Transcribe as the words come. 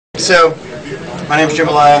So, my name is Jim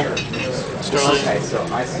Malaya.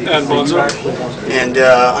 And Bonzo. And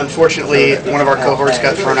unfortunately, one of our cohorts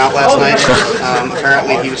got thrown out last night.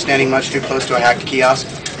 Apparently, he was standing much too close to a hacked kiosk,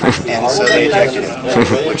 and so they ejected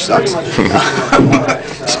him, which sucks.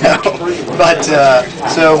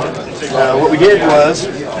 What we did was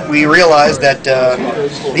we realized that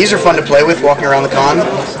these are fun to play with walking around the con,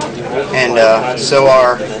 and so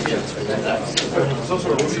are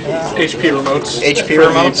HP remotes. HP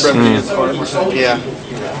remotes. Yeah.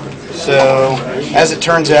 So, as it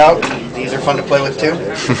turns out, these are fun to play with too.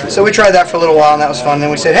 So we tried that for a little while, and that was fun. Then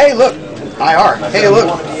we said, hey, look, IR. Hey,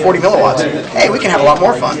 look, 40 milliwatts. Hey, we can have a lot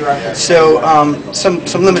more fun. So,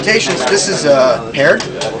 some limitations. This is paired,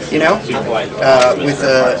 you know, with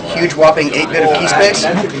a huge whopping 8-bit of key space.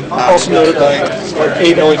 Also noted by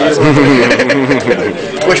 8 LEDs.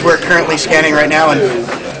 Which we're currently scanning right now, and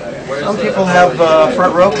some people have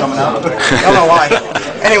front row coming up. I don't know why.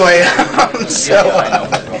 Anyway,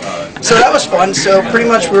 so that was fun. So pretty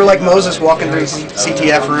much we were like Moses walking through the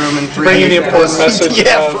CTF room and bringing the important message of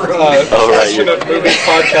passionate movie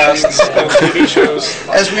podcasts and TV shows.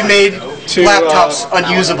 As we made laptops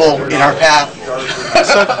unusable in our path.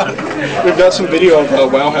 So, we've got some video of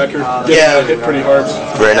WoW Hacker getting hit pretty hard.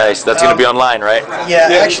 Very nice. That's going to be online, right? Yeah,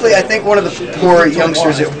 actually, I think one of the poor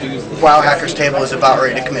youngsters at WoW Hacker's table is about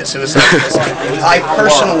ready to commit suicide. I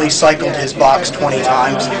personally cycled his box 20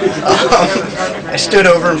 times. I stood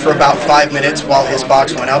over him for about 5 minutes while his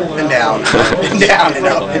box went up and down, and down and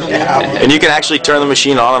up and down. And you can actually turn the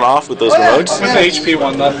machine on and off with those remotes? With the HP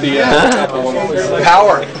one, not the Apple one.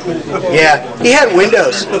 Power. Yeah, he had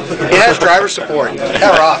Windows. It has driver support.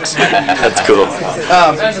 That rocks. That's cool.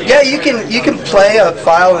 Yeah, you can play a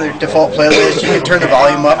file in the default playlist. You can turn the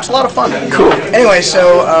volume up. It's a lot of fun. Cool. Anyway,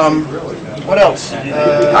 so what else?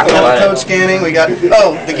 Code scanning. We got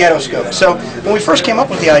the ghetto scope. So when we first came up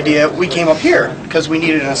with the idea, we came up here because we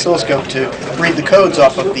needed an oscilloscope to read the codes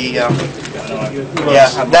off of the.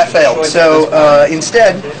 That failed. So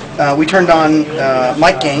instead, we turned on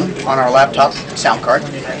mic gain on our laptop sound card,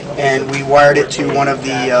 and we wired it to one of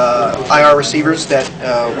the IR receivers that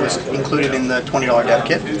was included in the $20 dev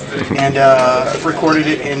kit, and recorded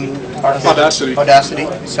it in Audacity.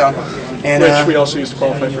 So, and which we also used to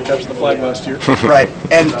qualify for Capture the Flag last year. Right,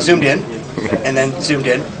 and zoomed in, and then zoomed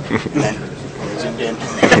in, and then zoomed in.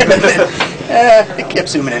 It kept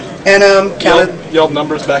zooming in, and counted. Yelled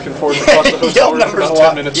numbers back and forth across the host yelled for numbers about a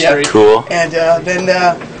lot. 10 minutes straight. Cool. And then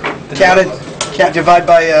divide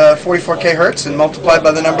by 44k hertz and multiplied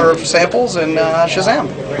by the number of samples, and Shazam.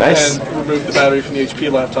 Nice. And removed the battery from the HP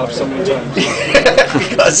laptop so many times.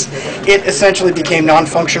 Because it essentially became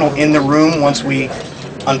non-functional in the room once we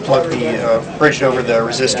unplugged the, bridged over the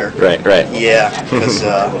resistor. Right. Yeah, because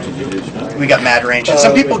we got mad range. And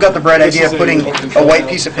some people got the bright idea of putting a white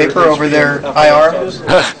piece of paper over their IR.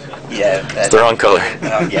 Yeah, it's the wrong color.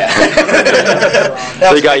 Yeah.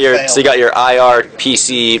 So you got your IR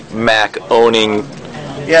PC Mac owning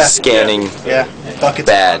scanning buckets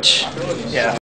badge. Yeah.